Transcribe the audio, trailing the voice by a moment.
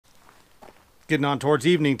getting on towards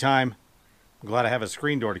evening time. I'm glad I have a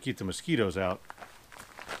screen door to keep the mosquitoes out.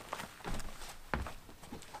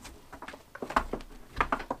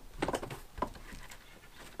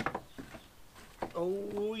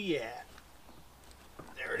 Oh yeah.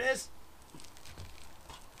 There it is.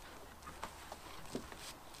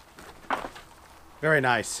 Very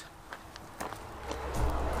nice.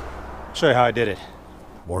 I'll show you how I did it.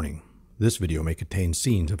 Warning. This video may contain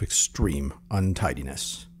scenes of extreme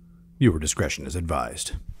untidiness. Viewer discretion is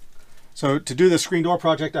advised. So to do the screen door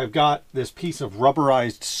project, I've got this piece of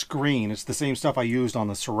rubberized screen. It's the same stuff I used on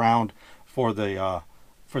the surround for the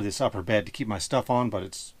for this upper bed to keep my stuff on, but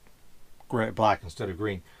it's black instead of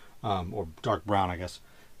green, or dark brown, I guess.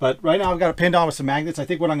 But right now I've got it pinned on with some magnets. I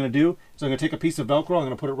think what I'm going to do is I'm going to take a piece of Velcro. I'm going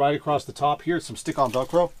to put it right across the top here. Some stick-on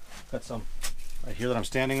Velcro. Got some right here that I'm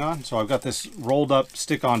standing on. So I've got this rolled up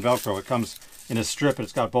stick-on Velcro. It comes in a strip and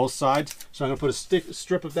it's got both sides. So I'm going to put a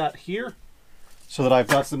strip of that here so that I've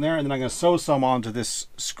got some there, and then I'm going to sew some onto this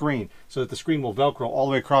screen so that the screen will Velcro all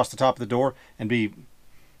the way across the top of the door and be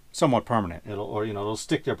somewhat permanent. It'll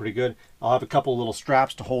stick there pretty good. I'll have a couple little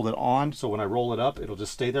straps to hold it on, so when I roll it up, it'll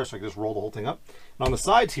just stay there, so I can just roll the whole thing up. And on the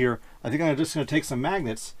sides here, I think I'm just going to take some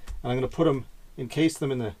magnets and I'm going to put them, encase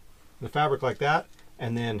them in the fabric like that,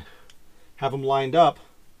 and then have them lined up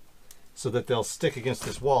so that they'll stick against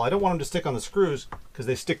this wall. I don't want them to stick on the screws because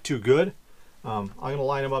they stick too good. I'm going to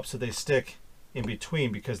line them up so they stick in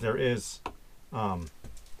between, because there is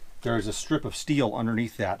a strip of steel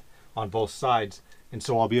underneath that on both sides, and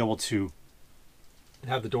so I'll be able to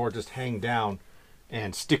have the door just hang down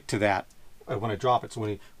and stick to that when I drop it. So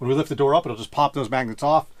when we lift the door up, it'll just pop those magnets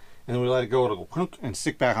off, and then we let it go, it'll go clunk and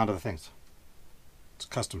stick back onto the things. It's a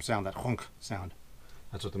custom sound, that clunk sound.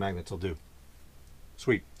 That's what the magnets will do.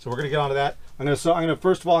 Sweet. So we're going to get onto that.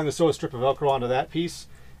 First of all, I'm going to sew a strip of Velcro onto that piece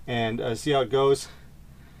and see how it goes.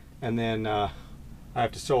 And then I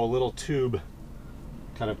have to sew a little tube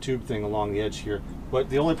thing along the edge here. But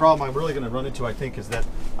the only problem I'm really going to run into, I think, is that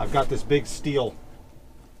I've got this big steel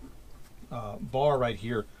bar right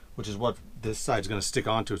here, which is what this side's going to stick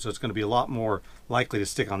onto. So it's going to be a lot more likely to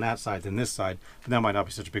stick on that side than this side. But that might not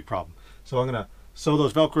be such a big problem. So I'm going to sew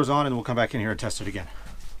those Velcros on, and we'll come back in here and test it again.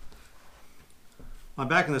 I'm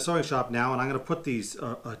back in the sewing shop now, and I'm going to put these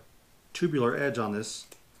a tubular edge on this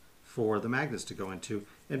for the magnets to go into.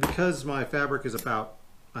 And because my fabric is about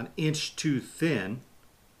an inch too thin,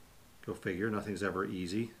 go figure, nothing's ever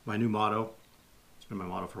easy. My new motto, it's been my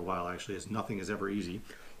motto for a while actually, is nothing is ever easy.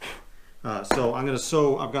 So I'm going to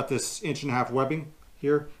sew, I've got this 1.5" webbing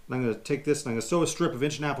here, and I'm going to take this and I'm going to sew a strip of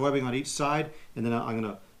 1.5" webbing on each side, and then I'm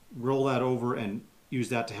going to roll that over and use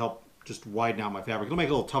that to help just widen out my fabric. It'll make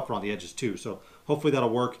it a little tougher on the edges too, so hopefully that'll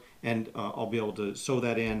work, and I'll be able to sew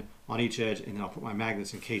that in on each edge, and then I'll put my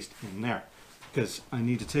magnets encased in there, because I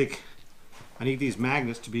need these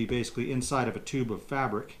magnets to be basically inside of a tube of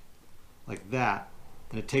fabric like that,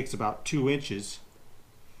 and it takes about 2 inches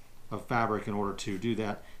of fabric in order to do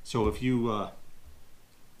that. So if you are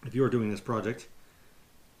doing this project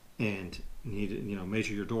and need to,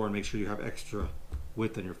 measure your door and make sure you have extra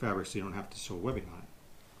width in your fabric so you don't have to sew webbing on it.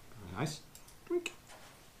 Very nice. Twink.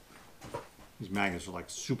 These magnets are like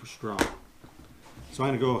super strong. So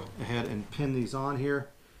I'm going to go ahead and pin these on here.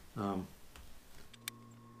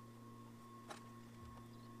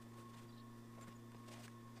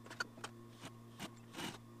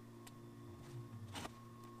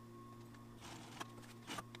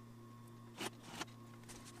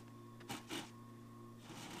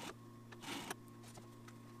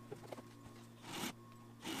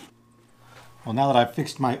 Well, now that I've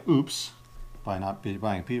fixed my oops by not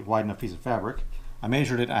buying a wide enough piece of fabric, I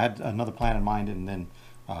measured it. I had another plan in mind, and then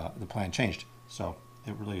the plan changed. So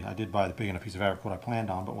I did buy the big enough piece of fabric what I planned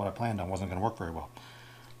on, but what I planned on wasn't going to work very well.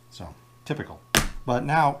 So typical. But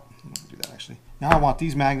now, I'm going to do that actually. Now I want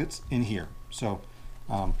these magnets in here. So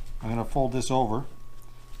I'm going to fold this over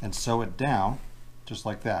and sew it down just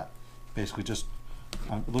like that. Basically, just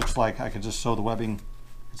it looks like I can just sew the webbing,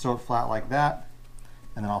 sew it flat like that,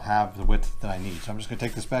 and then I'll have the width that I need. So I'm just going to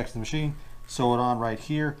take this back to the machine, sew it on right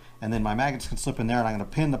here, and then my magnets can slip in there, and I'm going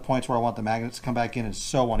to pin the points where I want the magnets to come back in and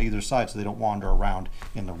sew on either side so they don't wander around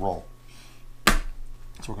in the roll. So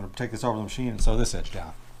we're going to take this over the machine and sew this edge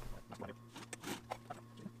down.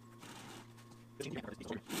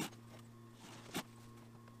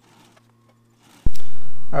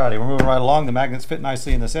 Alrighty, we're moving right along. The magnets fit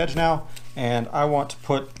nicely in this edge now, and I want to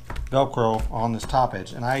put Velcro on this top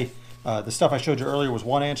edge. And the stuff I showed you earlier was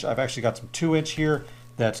 1 inch. I've actually got some 2 inch here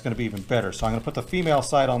that's going to be even better. So I'm going to put the female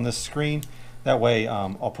side on this screen. That way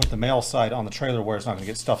I'll put the male side on the trailer where it's not going to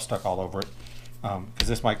get stuff stuck all over it, because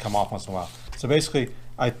this might come off once in a while. So basically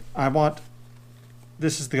I want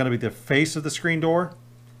this is going to be the face of the screen door,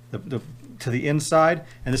 to the inside,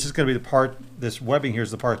 and this is going to be the part, this webbing here is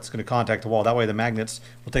the part that's going to contact the wall. That way the magnets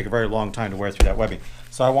will take a very long time to wear through that webbing.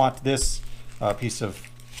 So I want this piece of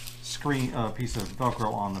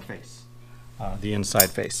Velcro on the face, the inside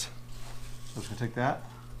face. So I'm just going to take that.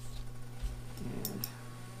 And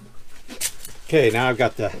okay, now I've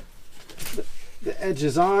got the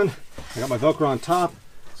edges on. I got my Velcro on top,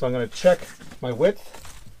 so I'm going to check my width,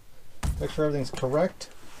 make sure everything's correct,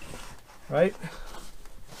 right?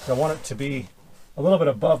 I want it to be a little bit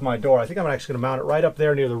above my door. I think I'm actually going to mount it right up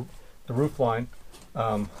there near the roof line,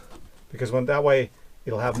 because that way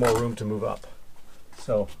it'll have more room to move up.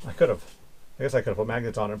 So I guess I could have put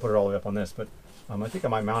magnets on it and put it all the way up on this, but I think I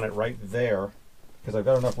might mount it right there because I've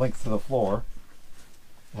got enough length to the floor.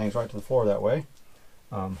 It hangs right to the floor that way.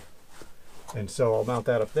 And so I'll mount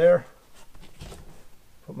that up there,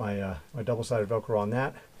 put my double-sided Velcro on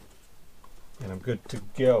that, and I'm good to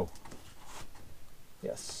go.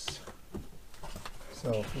 Yes.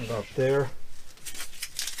 So move up there.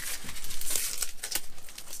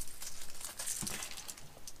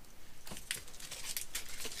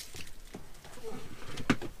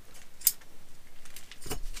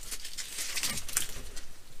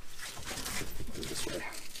 This way.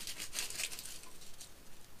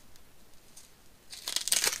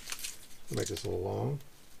 Make this a little long.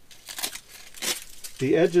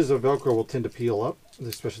 The edges of Velcro will tend to peel up,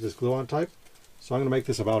 especially this glue-on type. So I'm going to make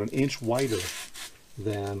this about 1 inch wider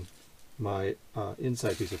than my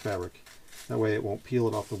inside piece of fabric. That way it won't peel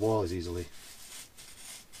it off the wall as easily.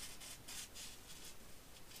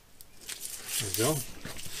 There we go.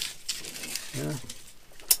 Yeah.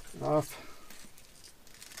 Off.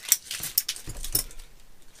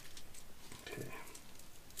 Okay.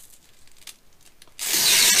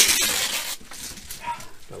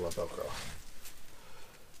 I love Velcro.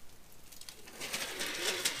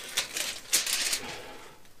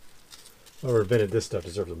 Whoever invented this stuff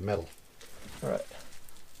deserves a medal. All right.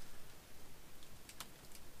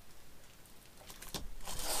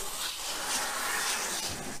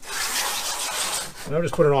 And I'm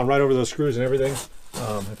just putting it on right over those screws and everything.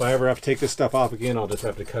 If I ever have to take this stuff off again, I'll just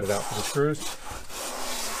have to cut it out for the screws.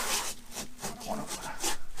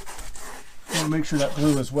 I want to make sure that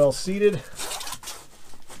glue is well seated.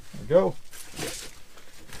 There we go.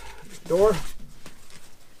 Door.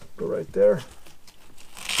 Go right there.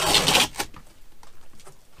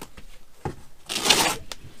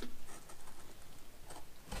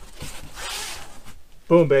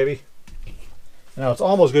 Boom, baby. Now it's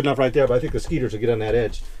almost good enough right there, but I think the skeeters will get on that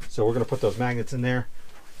edge. So we're going to put those magnets in there,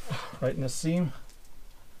 right in this seam.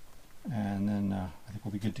 And then I think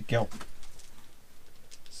we'll be good to go.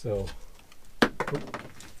 So,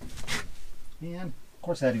 and of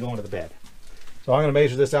course I had to go into the bed. So I'm going to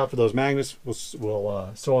measure this out for those magnets. We'll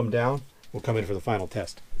sew them down. We'll come in for the final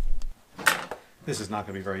test. This is not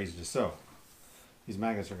going to be very easy to sew. These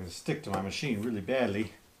magnets are going to stick to my machine really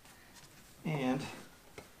badly. And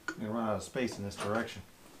I'm going to run out of space in this direction.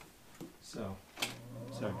 So,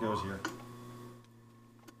 see how it goes here.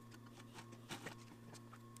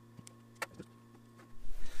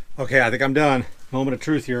 Okay, I think I'm done. Moment of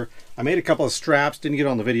truth here. I made a couple of straps, didn't get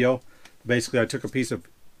on the video. Basically, I took a piece of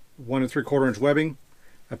 1 3/4 inch webbing.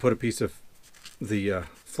 I put a piece of the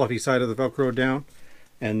fluffy side of the Velcro down.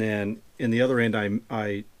 And then in the other end,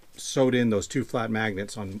 I sewed in those 2 flat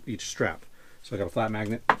magnets on each strap. So I got a flat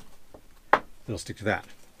magnet. It'll stick to that.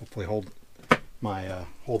 Hopefully hold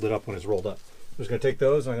it up when it's rolled up. I'm just going to take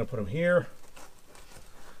those and I'm going to put them here.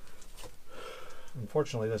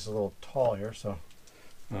 Unfortunately, this is a little tall here, so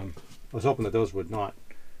I was hoping that those would not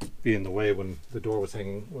be in the way when the door was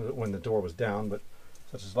hanging, when the door was down, but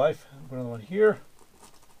such is life. Put another one here,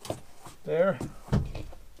 there.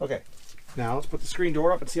 Okay, now let's put the screen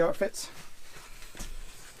door up and see how it fits.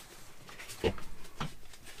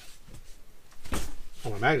 Oh,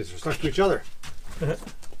 my magnets are stuck to each other. There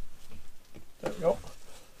we go.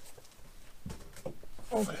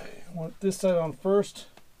 Okay, I want this side on first.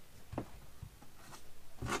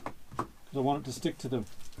 I want it to stick to the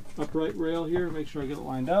upright rail here. Make sure I get it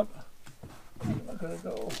lined up. I'm not gonna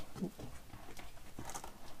go.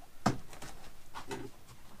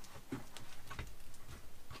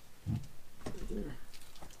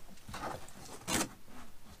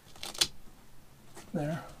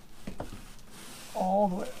 There. All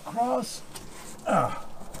the way across.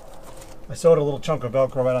 I sewed a little chunk of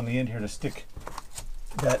Velcro right on the end here to stick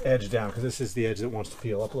that edge down, because this is the edge that wants to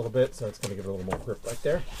peel up a little bit, so it's going to give it a little more grip right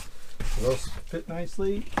there. So those fit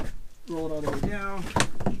nicely. Roll it all the way down.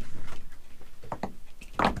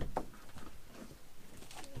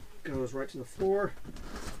 Goes right to the floor.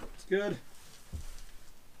 It's good.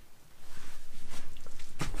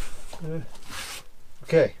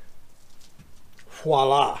 Okay.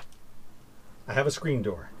 Voila. I have a screen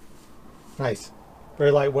door. Nice.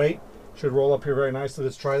 Very lightweight. Should roll up here very nicely.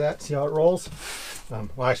 Let's try that. See how it rolls. Well,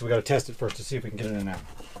 actually, we got to test it first to see if we can get it in and out.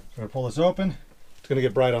 So I'm going to pull this open. It's going to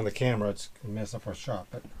get bright on the camera. It's going to mess up our shot.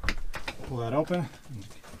 But pull that open. And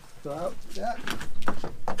go out. Yeah.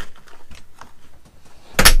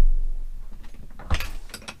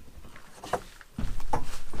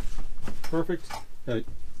 Perfect. It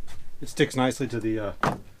sticks nicely to the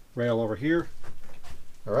rail over here.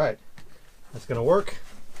 All right. That's going to work.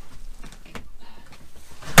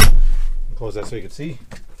 Close that so you can see.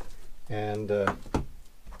 And oh,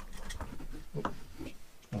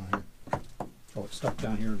 it's stuck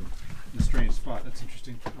down here in a strange spot. That's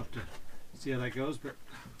interesting. I'll have to see how that goes. But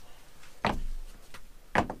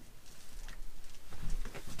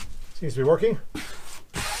seems to be working.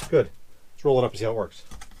 Good. Let's roll it up and see how it works.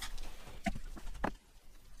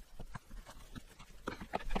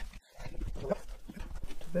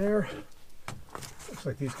 There. Looks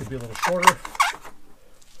like these could be a little shorter.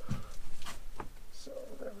 So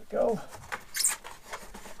there we go.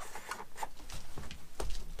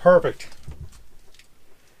 Perfect.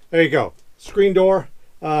 There you go. Screen door.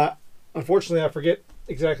 Unfortunately, I forget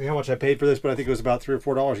exactly how much I paid for this, but I think it was about $3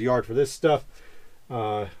 or $4 a yard for this stuff.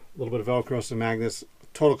 A little bit of Velcro, some magnets.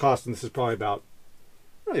 Total cost on this is probably about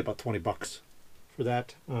 20 bucks for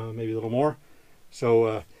that, maybe a little more.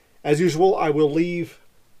 So as usual, I will leave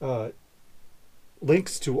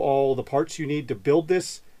links to all the parts you need to build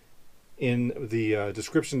this in the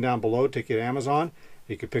description down below. Take you to Amazon.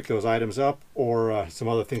 You could pick those items up, or some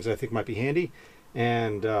other things I think might be handy.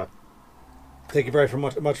 And thank you very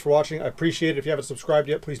much for watching. I appreciate it. If you haven't subscribed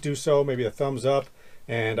yet, please do so. Maybe a thumbs up.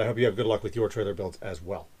 And I hope you have good luck with your trailer builds as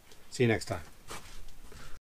well. See you next time.